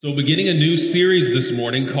So beginning a new series this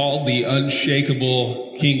morning called The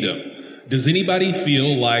Unshakable Kingdom. Does anybody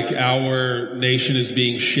feel like our nation is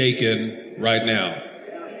being shaken right now?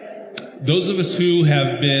 Those of us who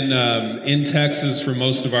have been in Texas for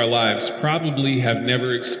most of our lives probably have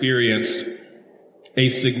never experienced a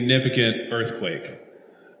significant earthquake.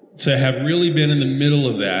 To have really been in the middle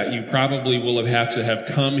of that, you probably will have to have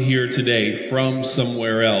come here today from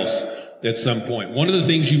somewhere else at some point. One of the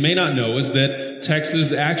things you may not know is that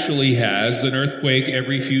Texas actually has an earthquake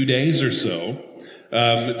every few days or so.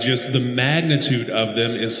 Just the magnitude of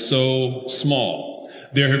them is so small.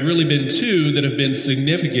 There have really been two that have been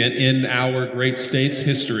significant in our great state's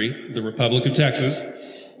history, the Republic of Texas.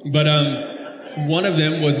 But one of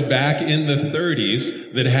them was back in the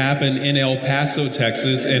 30s that happened in El Paso,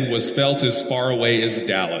 Texas, and was felt as far away as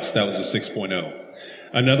Dallas. That was a 6.0.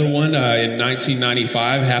 Another one in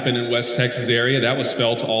 1995 happened in West Texas area. That was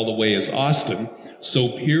felt all the way as Austin.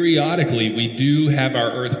 So periodically, we do have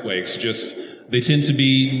our earthquakes. Just they tend to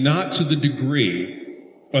be not to the degree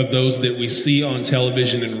of those that we see on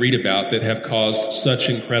television and read about that have caused such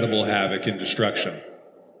incredible havoc and destruction.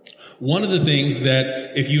 One of the things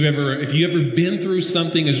that if you ever been through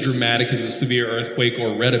something as dramatic as a severe earthquake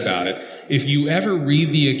or read about it, if you ever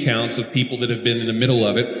read the accounts of people that have been in the middle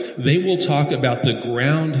of it, they will talk about the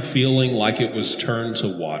ground feeling like it was turned to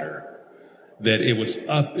water. That it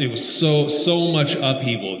was so much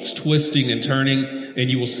upheaval. It's twisting and turning, and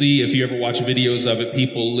you will see if you ever watch videos of it,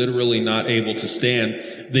 people literally not able to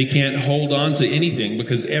stand. They can't hold on to anything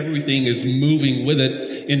because everything is moving with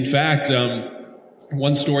it. In fact,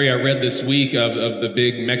 one story I read this week of the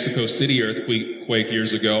big Mexico City earthquake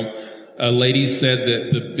years ago, a lady said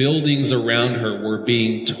that the buildings around her were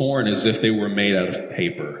being torn as if they were made out of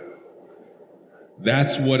paper.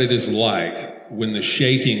 That's what it is like when the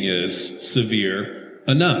shaking is severe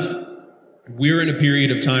enough. We're in a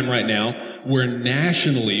period of time right now where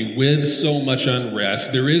nationally, with so much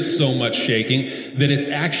unrest, there is so much shaking that it's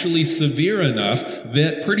actually severe enough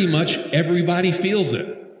that pretty much everybody feels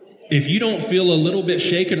it. If you don't feel a little bit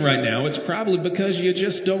shaken right now, it's probably because you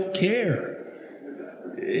just don't care.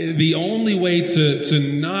 The only way to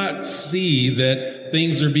not see that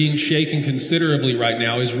things are being shaken considerably right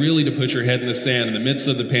now is really to put your head in the sand in the midst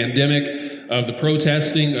of the pandemic, of the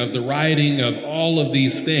protesting, of the rioting, of all of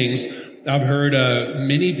these things. I've heard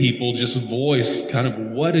many people just voice kind of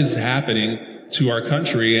what is happening to our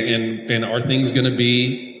country and are things going to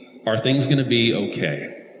be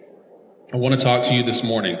okay? I want to talk to you this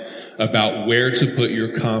morning about where to put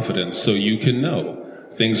your confidence so you can know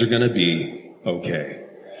things are going to be okay.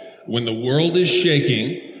 When the world is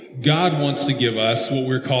shaking, God wants to give us what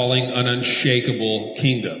we're calling an unshakable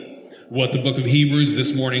kingdom. What the book of Hebrews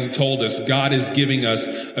this morning told us, God is giving us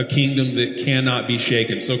a kingdom that cannot be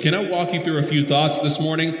shaken. So can I walk you through a few thoughts this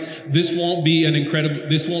morning? This won't be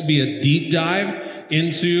a deep dive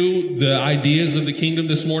into the ideas of the kingdom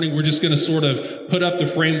this morning. We're just going to sort of put up the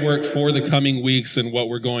framework for the coming weeks and what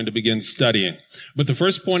we're going to begin studying. But the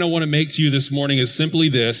first point I want to make to you this morning is simply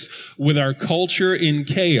this: with our culture in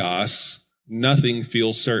chaos, nothing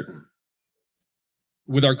feels certain.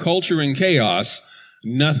 With our culture in chaos,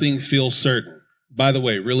 nothing feels certain. By the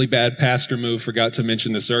way, really bad pastor move, forgot to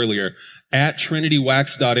mention this earlier. At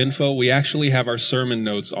trinitywax.info, we actually have our sermon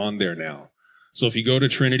notes on there now. So if you go to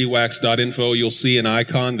trinitywax.info, you'll see an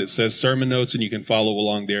icon that says sermon notes, and you can follow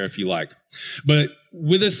along there if you like. But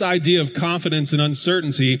with this idea of confidence and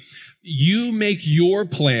uncertainty, you make your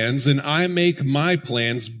plans and I make my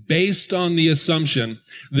plans based on the assumption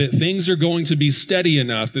that things are going to be steady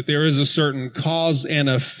enough that there is a certain cause and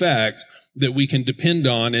effect that we can depend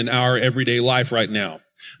on in our everyday life right now.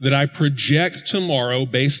 That I project tomorrow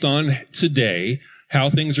based on today, how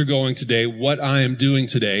things are going today, what I am doing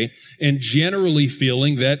today, and generally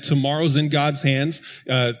feeling that tomorrow's in God's hands.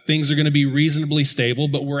 Things are going to be reasonably stable,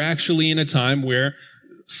 but we're actually in a time where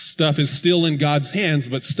stuff is still in God's hands,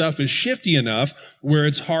 but stuff is shifty enough where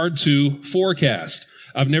it's hard to forecast.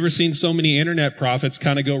 I've never seen so many internet prophets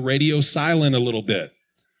kind of go radio silent a little bit.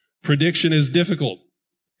 Prediction is difficult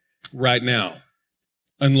right now,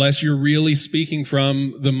 unless you're really speaking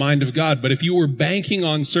from the mind of God. But if you were banking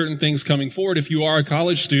on certain things coming forward, if you are a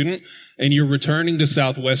college student and you're returning to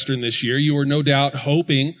Southwestern this year, you are no doubt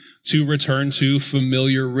hoping to return to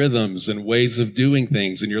familiar rhythms and ways of doing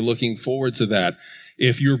things, and you're looking forward to that.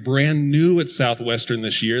 If you're brand new at Southwestern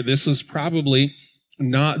this year, this is probably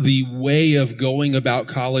not the way of going about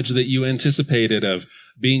college that you anticipated, of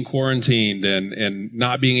being quarantined and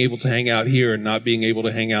not being able to hang out here and not being able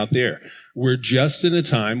to hang out there. We're just in a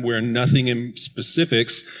time where nothing in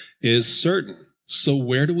specifics is certain. So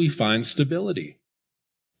where do we find stability?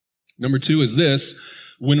 Number two is this: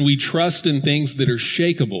 When we trust in things that are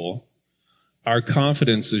shakeable, our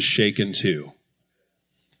confidence is shaken too.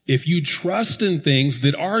 If you trust in things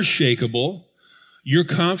that are shakeable, your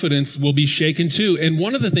confidence will be shaken too. And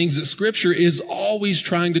one of the things that Scripture is always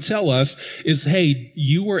trying to tell us is, hey,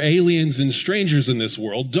 you are aliens and strangers in this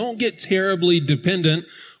world. Don't get terribly dependent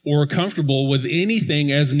or comfortable with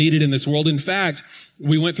anything as needed in this world. In fact,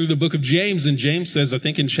 we went through the book of James, and James says, I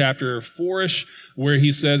think in chapter 4-ish, where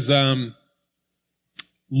he says,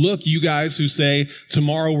 look, you guys who say,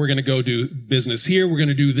 tomorrow we're going to go do business here, we're going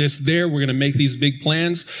to do this there, we're going to make these big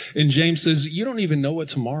plans. And James says, you don't even know what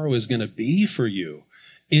tomorrow is going to be for you.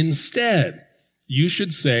 Instead, you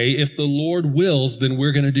should say, if the Lord wills, then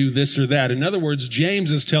we're going to do this or that. In other words,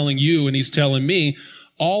 James is telling you, and he's telling me,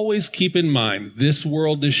 always keep in mind, this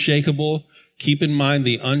world is shakeable. Keep in mind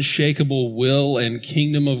the unshakable will and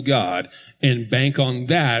kingdom of God, and bank on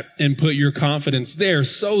that and put your confidence there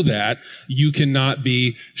so that you cannot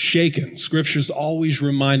be shaken. Scripture's always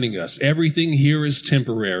reminding us everything here is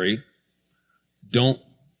temporary. Don't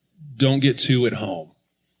get too at home.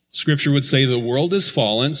 Scripture would say the world is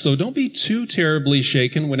fallen, so don't be too terribly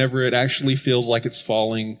shaken whenever it actually feels like it's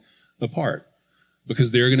falling apart,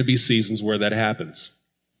 because there are going to be seasons where that happens.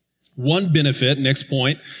 One benefit, next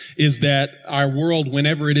point, is that our world,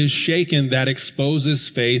 whenever it is shaken, that exposes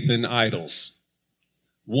faith in idols.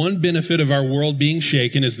 One benefit of our world being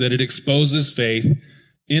shaken is that it exposes faith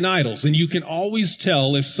in idols. And you can always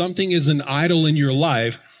tell if something is an idol in your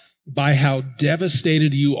life by how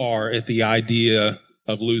devastated you are at the idea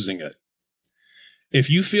of losing it. If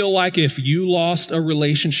you feel like if you lost a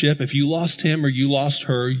relationship, if you lost him or you lost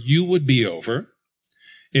her, you would be over.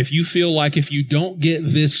 If you feel like if you don't get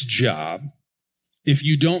this job, if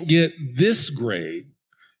you don't get this grade,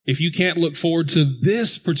 if you can't look forward to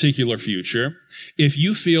this particular future, if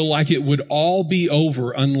you feel like it would all be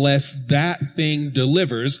over unless that thing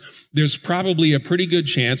delivers, there's probably a pretty good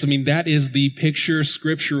chance. I mean, that is the picture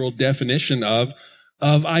scriptural definition of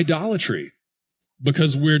idolatry,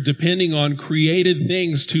 because we're depending on created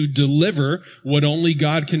things to deliver what only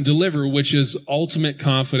God can deliver, which is ultimate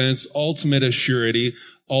confidence, ultimate assurity,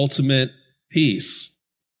 ultimate peace.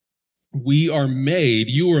 We are made,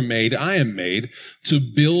 you are made, I am made to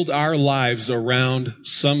build our lives around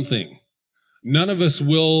something. None of us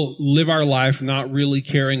will live our life not really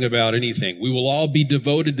caring about anything. We will all be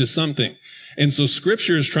devoted to something. And so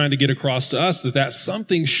Scripture is trying to get across to us that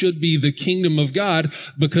something should be the kingdom of God,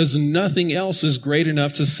 because nothing else is great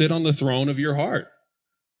enough to sit on the throne of your heart.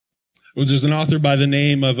 Well, there's an author by the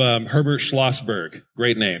name of Herbert Schlossberg.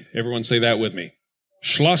 Great name. Everyone say that with me.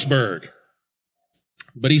 Schlossberg.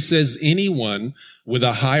 But he says anyone with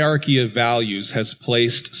a hierarchy of values has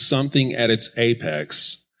placed something at its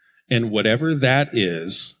apex, and whatever that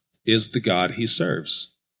is the God he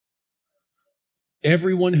serves.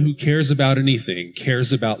 Everyone who cares about anything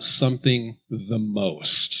cares about something the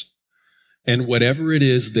most. And whatever it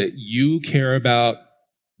is that you care about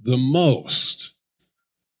the most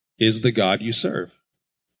is the God you serve.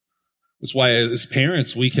 That's why as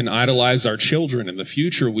parents, we can idolize our children and the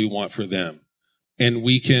future we want for them. And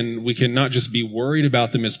we can not just be worried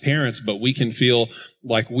about them as parents, but we can feel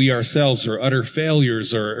like we ourselves are utter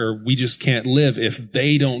failures, or we just can't live if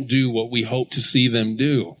they don't do what we hope to see them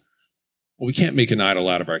do. Well, we can't make an idol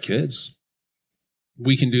out of our kids.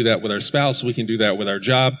 We can do that with our spouse. We can do that with our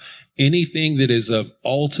job. Anything that is of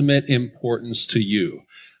ultimate importance to you,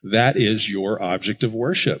 that is your object of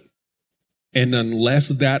worship. And unless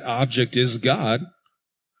that object is God,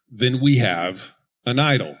 then we have an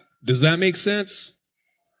idol. Does that make sense?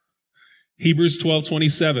 Hebrews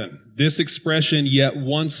 12:27. This expression, yet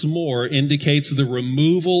once more, indicates the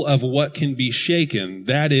removal of what can be shaken,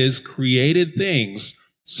 that is, created things,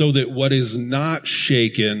 so that what is not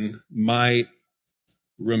shaken might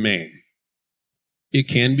remain. It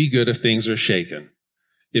can be good if things are shaken,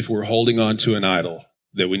 if we're holding on to an idol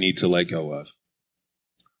that we need to let go of.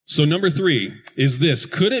 So number 3 is this.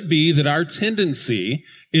 Could it be that our tendency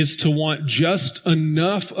is to want just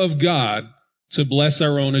enough of God to bless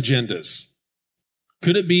our own agendas?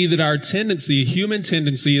 Could it be that our tendency, human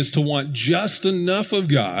tendency, is to want just enough of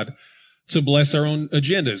God to bless our own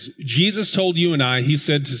agendas? Jesus told you and I, he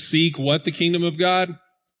said to seek what? The kingdom of God?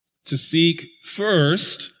 To seek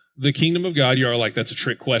first the kingdom of God. You're all like, that's a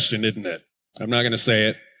trick question, isn't it? I'm not going to say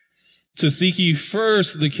it. To seek ye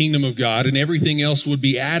first the kingdom of God, and everything else would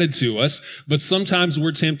be added to us. But sometimes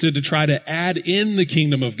we're tempted to try to add in the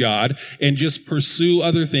kingdom of God and just pursue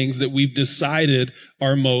other things that we've decided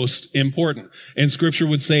are most important. And Scripture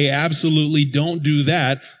would say, absolutely don't do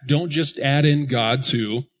that. Don't just add in God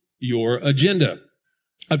to your agenda.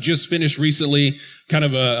 I've just finished recently kind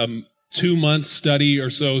of 2-month study or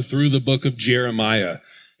so through the book of Jeremiah.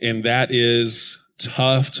 And that is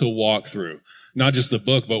tough to walk through. Not just the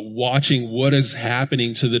book, but watching what is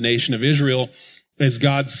happening to the nation of Israel as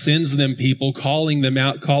God sends them people, calling them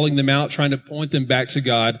out, trying to point them back to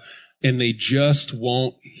God, and they just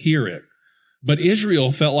won't hear it. But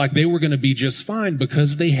Israel felt like they were going to be just fine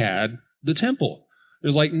because they had the temple. It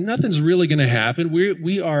was like, nothing's really going to happen.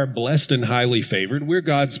 We are blessed and highly favored. We're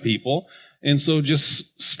God's people. And so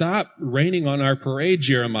just stop raining on our parade,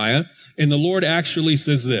 Jeremiah. And the Lord actually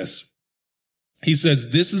says this. He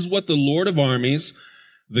says, this is what the Lord of armies,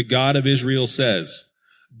 the God of Israel, says.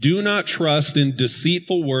 Do not trust in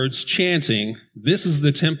deceitful words chanting, this is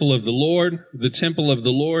the temple of the Lord, the temple of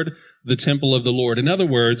the Lord, the temple of the Lord. In other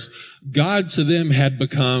words, God to them had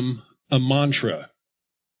become a mantra,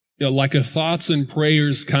 like a thoughts and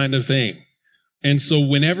prayers kind of thing. And so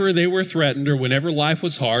whenever they were threatened or whenever life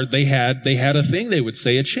was hard, they had a thing they would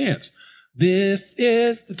say, a chant. This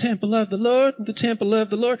is the temple of the Lord, the temple of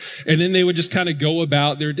the Lord. And then they would just kind of go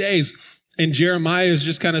about their days. And Jeremiah is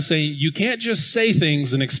just kind of saying, you can't just say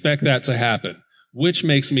things and expect that to happen, which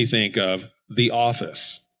makes me think of The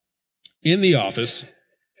Office. In The Office,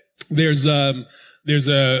 there's the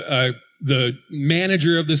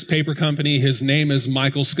manager of this paper company. His name is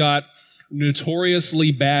Michael Scott,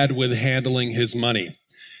 notoriously bad with handling his money.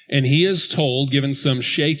 And he is told, given some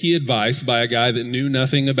shaky advice by a guy that knew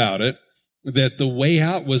nothing about it, that the way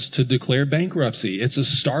out was to declare bankruptcy. It's a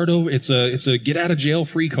start over. It's a get out of jail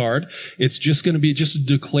free card. It's just going to be just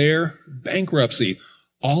declare bankruptcy.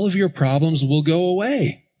 All of your problems will go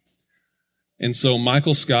away. And so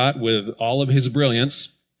Michael Scott, with all of his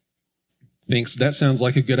brilliance, thinks that sounds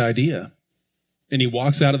like a good idea. And he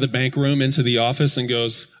walks out of the bank room into the office and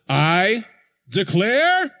goes, I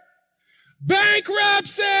declare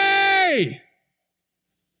bankruptcy!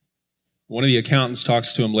 One of the accountants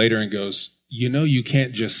talks to him later and goes, you know, you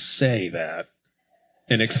can't just say that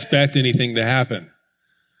and expect anything to happen.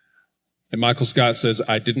 And Michael Scott says,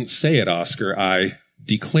 I didn't say it, Oscar. I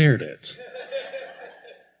declared it.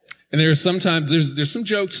 And there's some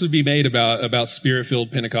jokes to be made about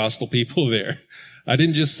spirit-filled Pentecostal people there. I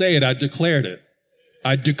didn't just say it, I declared it.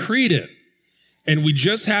 I decreed it. And we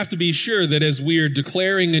just have to be sure that as we are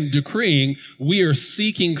declaring and decreeing, we are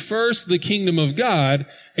seeking first the kingdom of God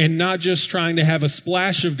and not just trying to have a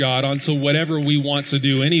splash of God onto whatever we want to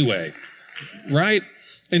do anyway. Right?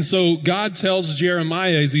 And so God tells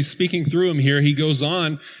Jeremiah, as he's speaking through him here, he goes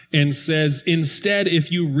on and says, instead,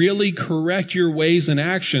 if you really correct your ways and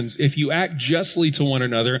actions, if you act justly to one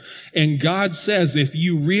another, and God says, if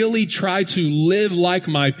you really try to live like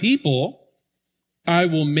my people, I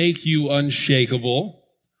will make you unshakable,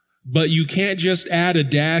 but you can't just add a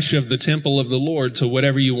dash of the temple of the Lord to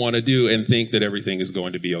whatever you want to do and think that everything is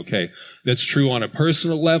going to be okay. That's true on a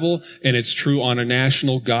personal level, and it's true on a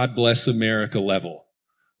national God bless America level.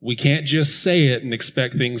 We can't just say it and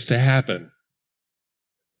expect things to happen.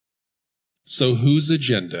 So whose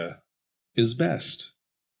agenda is best?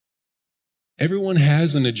 Everyone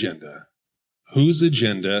has an agenda. Whose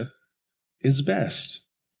agenda is best?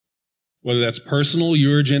 Whether that's personal,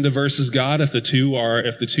 your agenda versus God, if the two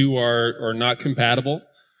are not compatible.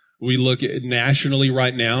 We look at nationally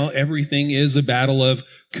right now, everything is a battle of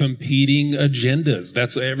competing agendas.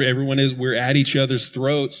 That's we're at each other's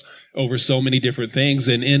throats over so many different things.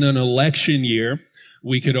 And in an election year,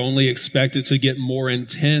 we could only expect it to get more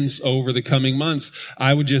intense over the coming months.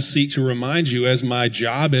 I would just seek to remind you, as my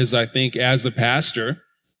job is, I think, as a pastor,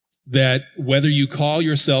 that whether you call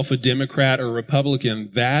yourself a Democrat or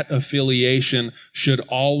Republican, that affiliation should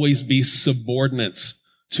always be subordinate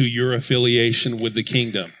to your affiliation with the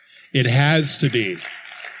kingdom. It has to be.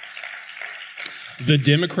 The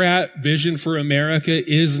Democrat vision for America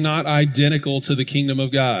is not identical to the kingdom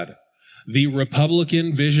of God. The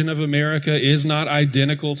Republican vision of America is not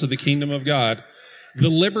identical to the kingdom of God.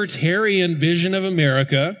 The libertarian vision of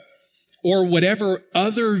America, or whatever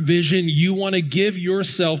other vision you want to give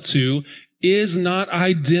yourself to, is not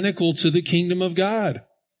identical to the kingdom of God.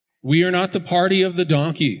 We are not the party of the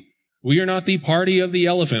donkey. We are not the party of the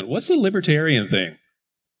elephant. What's the libertarian thing?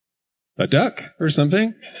 A duck or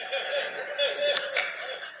something?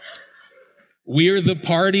 We are the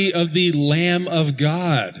party of the Lamb of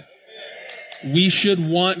God. We should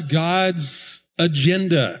want God's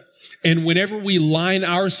agenda. And whenever we line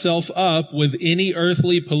ourselves up with any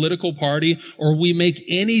earthly political party or we make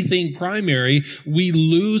anything primary, we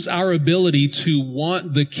lose our ability to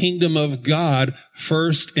want the kingdom of God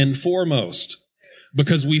first and foremost,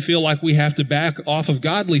 because we feel like we have to back off of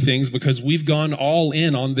godly things because we've gone all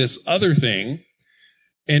in on this other thing,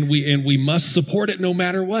 and we must support it no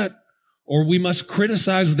matter what. or we must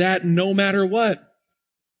criticize that no matter what.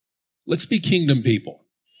 Let's be kingdom people.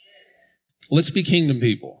 Let's be kingdom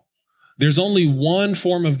people. There's only one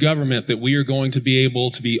form of government that we are going to be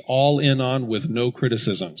able to be all in on with no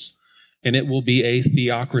criticisms, and it will be a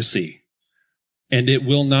theocracy. And it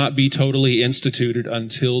will not be totally instituted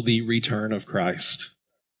until the return of Christ.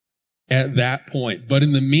 At that point. But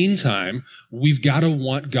in the meantime, we've got to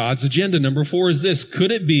want God's agenda. Number 4 is this.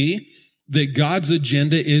 Could it be that God's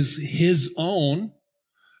agenda is his own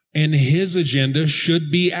and his agenda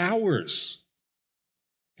should be ours?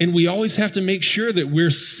 And we always have to make sure that we're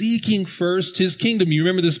seeking first his kingdom. You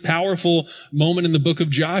remember this powerful moment in the book of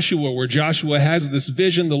Joshua where Joshua has this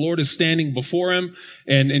vision. The Lord is standing before him,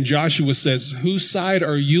 and Joshua says, whose side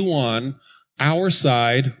are you on, our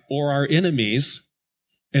side or our enemies?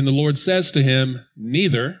 And the Lord says to him,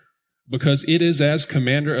 neither, because it is as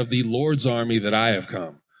commander of the Lord's army that I have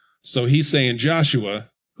come. So he's saying, Joshua,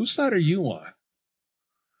 whose side are you on?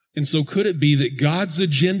 And so could it be that God's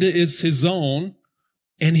agenda is his own,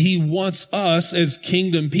 and he wants us as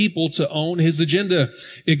kingdom people to own his agenda?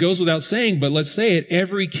 It goes without saying, but let's say it.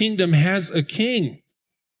 Every kingdom has a king,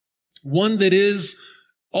 one that is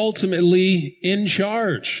ultimately in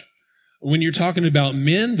charge. When you're talking about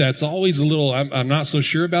men, that's always a little, I'm not so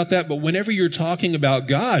sure about that. But whenever you're talking about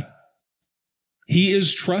God, he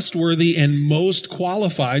is trustworthy and most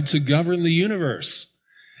qualified to govern the universe.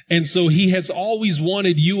 And so he has always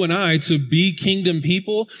wanted you and I to be kingdom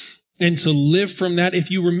people and to live from that.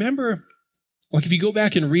 If you remember, like if you go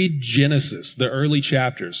back and read Genesis, the early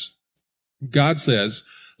chapters, God says,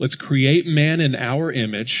 let's create man in our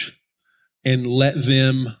image and let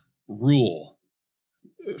them rule.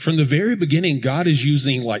 From the very beginning, God is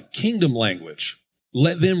using like kingdom language.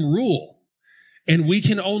 Let them rule. And we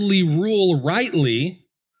can only rule rightly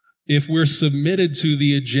if we're submitted to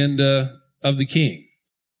the agenda of the king.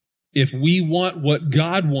 If we want what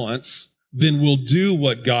God wants, then we'll do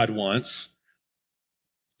what God wants.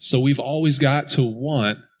 So we've always got to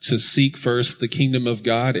want to seek first the kingdom of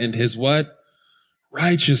God and his what?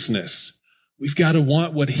 Righteousness. We've got to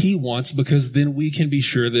want what he wants, because then we can be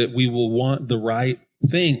sure that we will want the right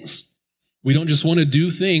things. We don't just want to do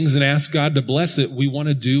things and ask God to bless it. We want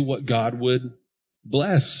to do what God would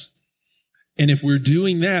bless. And if we're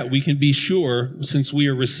doing that, we can be sure, since we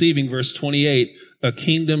are receiving, verse 28, a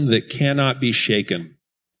kingdom that cannot be shaken.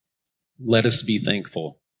 Let us be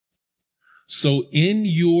thankful. So in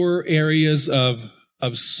your areas of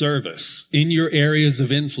service, in your areas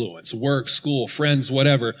of influence, work, school, friends,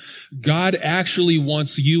 whatever, God actually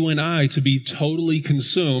wants you and I to be totally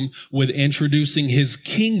consumed with introducing his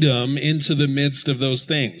kingdom into the midst of those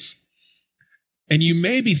things. And you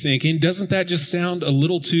may be thinking, doesn't that just sound a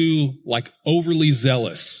little too like overly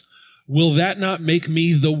zealous? Will that not make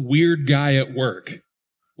me the weird guy at work?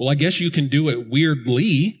 Well, I guess you can do it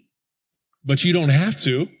weirdly, but you don't have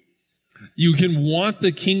to. You can want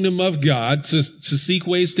the kingdom of God to seek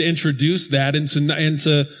ways to introduce that and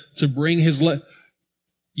to bring his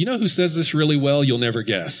You know who says this really well? You'll never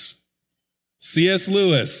guess. C.S.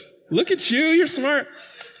 Lewis. Look at you. You're smart.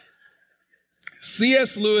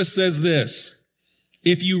 C.S. Lewis says this.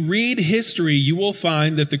 If you read history, you will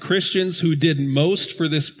find that the Christians who did most for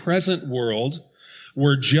this present world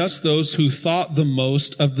were just those who thought the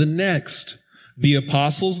most of the next. The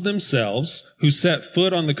apostles themselves, who set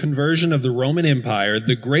foot on the conversion of the Roman Empire,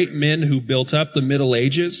 the great men who built up the Middle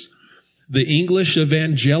Ages, the English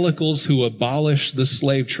evangelicals who abolished the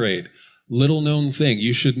slave trade. Little known thing,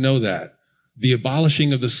 you should know that. The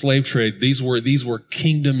abolishing of the slave trade, these were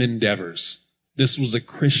kingdom endeavors. This was a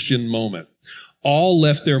Christian moment. All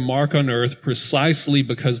left their mark on earth precisely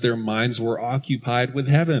because their minds were occupied with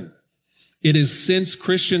heaven. It is since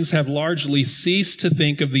Christians have largely ceased to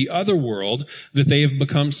think of the other world that they have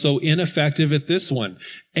become so ineffective at this one.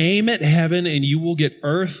 Aim at heaven and you will get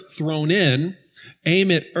earth thrown in. Aim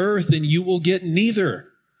at earth and you will get neither.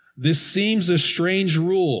 This seems a strange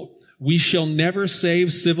rule. We shall never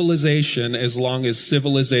save civilization as long as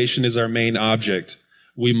civilization is our main object.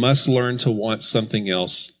 We must learn to want something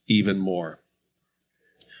else even more.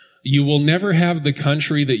 You will never have the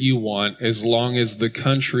country that you want as long as the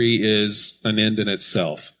country is an end in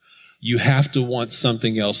itself. You have to want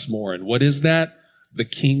something else more. And what is that? The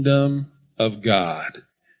kingdom of God.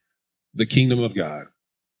 The kingdom of God.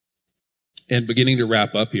 And beginning to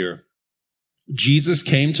wrap up here, Jesus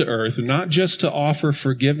came to earth not just to offer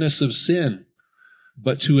forgiveness of sin,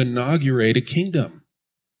 but to inaugurate a kingdom.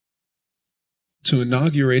 To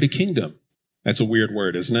inaugurate a kingdom. That's a weird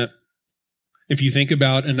word, isn't it? If you think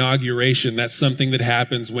about inauguration, that's something that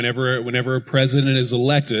happens whenever a president is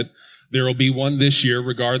elected. There will be one this year,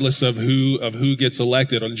 regardless of who gets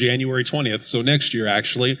elected on January 20th. So next year,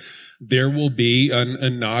 actually, there will be an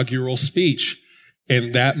inaugural speech.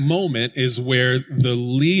 And that moment is where the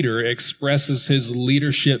leader expresses his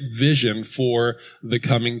leadership vision for the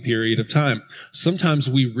coming period of time. Sometimes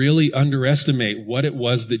we really underestimate what it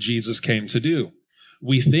was that Jesus came to do.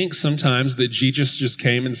 We think sometimes that Jesus just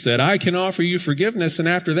came and said, I can offer you forgiveness. And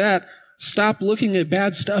after that, stop looking at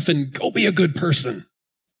bad stuff and go be a good person.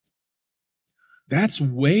 That's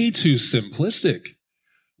way too simplistic.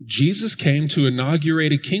 Jesus came to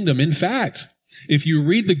inaugurate a kingdom. In fact, if you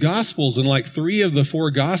read the Gospels, in like 3 of the 4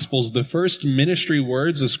 Gospels, the first ministry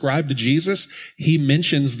words ascribed to Jesus, he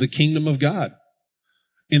mentions the kingdom of God.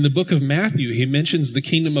 In the book of Matthew, he mentions the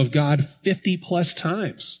kingdom of God 50 plus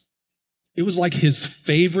times. It was like his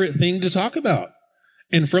favorite thing to talk about.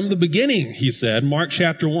 And from the beginning, he said, Mark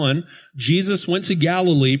chapter 1, Jesus went to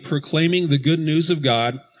Galilee proclaiming the good news of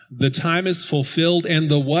God. The time is fulfilled and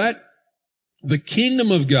the what? The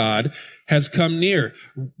kingdom of God has come near.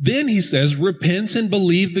 Then he says, repent and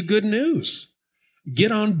believe the good news.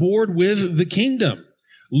 Get on board with the kingdom.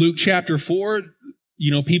 Luke chapter 4,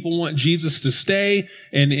 people want Jesus to stay,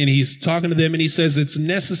 and he's talking to them, and he says, it's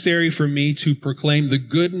necessary for me to proclaim the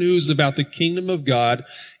good news about the kingdom of God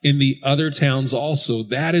in the other towns also.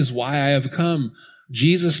 That is why I have come.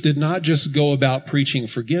 Jesus did not just go about preaching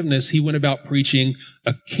forgiveness. He went about preaching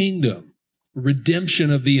a kingdom,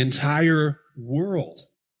 redemption of the entire world.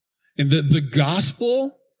 And the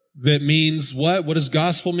gospel, that means what? What does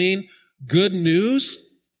gospel mean? Good news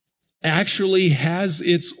actually has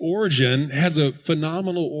a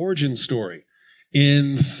phenomenal origin story.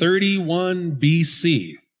 In 31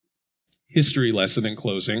 BC, history lesson in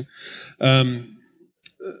closing,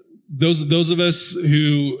 those of us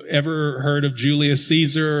who ever heard of Julius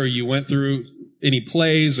Caesar, or you went through any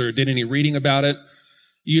plays or did any reading about it,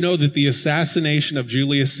 you know that the assassination of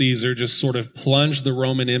Julius Caesar just sort of plunged the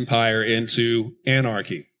Roman Empire into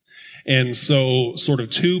anarchy. And so sort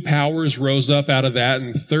of 2 powers rose up out of that,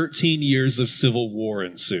 and 13 years of civil war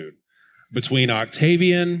ensued between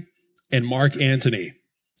Octavian and Mark Antony.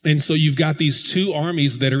 And so you've got these 2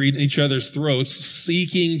 armies that are in each other's throats,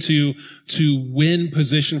 seeking to win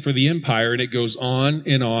position for the empire. And it goes on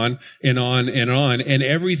and on and on and on. And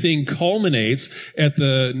everything culminates at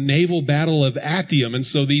the naval battle of Actium. And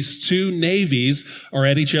so these 2 navies are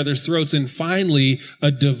at each other's throats. And finally, a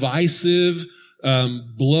decisive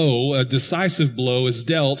blow is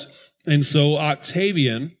dealt. And so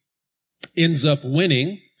Octavian ends up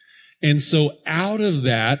winning. And so out of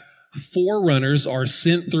that, forerunners are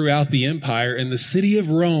sent throughout the empire, and the city of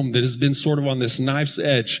Rome that has been sort of on this knife's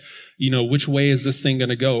edge, which way is this thing going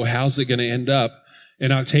to go? How's it going to end up?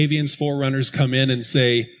 And Octavian's forerunners come in and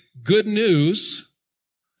say, good news,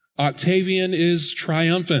 Octavian is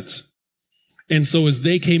triumphant. And so as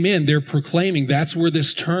they came in, they're proclaiming, that's where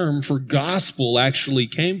this term for gospel actually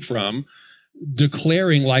came from,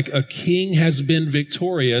 declaring like a king has been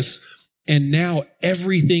victorious, and now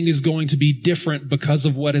everything is going to be different because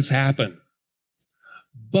of what has happened.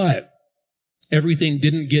 But everything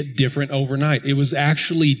didn't get different overnight. It was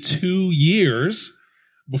actually 2 years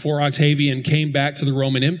before Octavian came back to the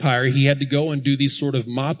Roman Empire. He had to go and do these sort of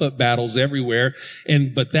mop-up battles everywhere.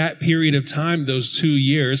 But that period of time, those 2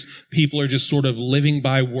 years, people are just sort of living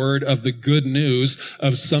by word of the good news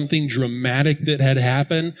of something dramatic that had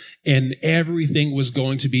happened, and everything was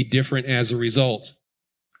going to be different as a result.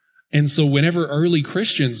 And so whenever early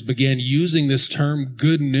Christians began using this term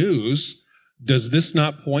good news, does this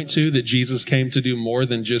not point to that Jesus came to do more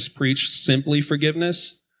than just preach simply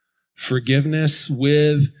forgiveness? Forgiveness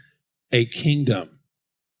with a kingdom.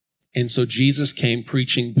 And so Jesus came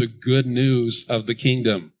preaching the good news of the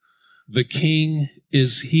kingdom. The king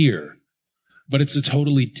is here, but it's a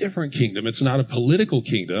totally different kingdom. It's not a political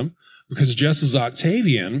kingdom, because just as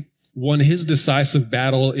Octavian won his decisive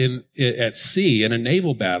battle at sea in a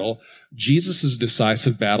naval battle, Jesus'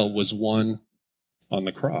 decisive battle was won on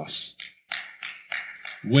the cross.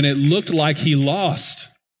 When it looked like he lost,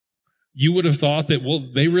 you would have thought that, well,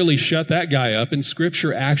 they really shut that guy up. And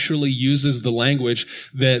Scripture actually uses the language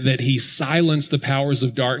that he silenced the powers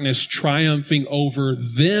of darkness, triumphing over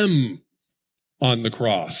them on the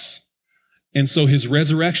cross. And so his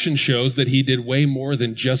resurrection shows that he did way more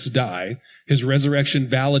than just die. His resurrection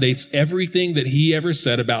validates everything that he ever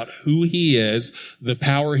said about who he is, the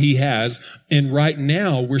power he has. And right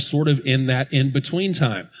now, we're sort of in that in-between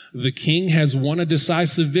time. The king has won a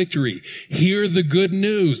decisive victory. Hear the good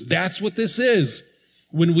news. That's what this is.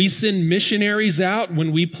 When we send missionaries out,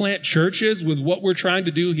 when we plant churches with what we're trying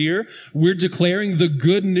to do here, we're declaring the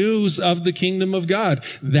good news of the kingdom of God.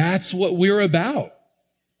 That's what we're about.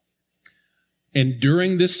 And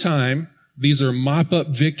during this time, these are mop-up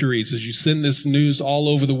victories as you send this news all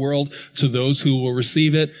over the world to those who will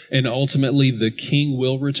receive it. And ultimately, the king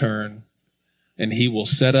will return and he will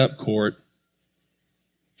set up court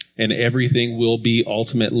and everything will be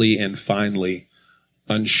ultimately and finally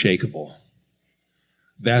unshakable.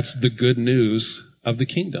 That's the good news of the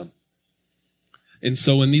kingdom. And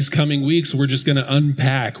so in these coming weeks, we're just going to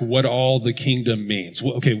unpack what all the kingdom means.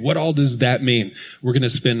 Okay, what all does that mean? We're going to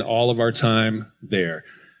spend all of our time there.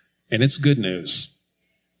 And it's good news.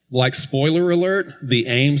 Like, spoiler alert, the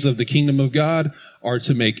aims of the kingdom of God are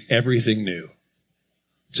to make everything new,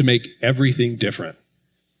 to make everything different.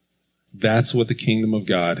 That's what the kingdom of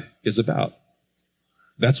God is about.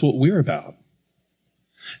 That's what we're about.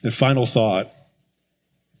 The final thought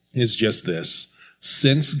is just this.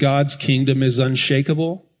 Since God's kingdom is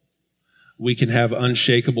unshakable, we can have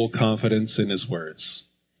unshakable confidence in his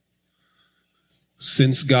words.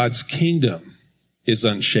 Since God's kingdom is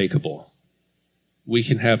unshakable, we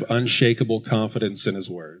can have unshakable confidence in his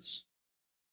words.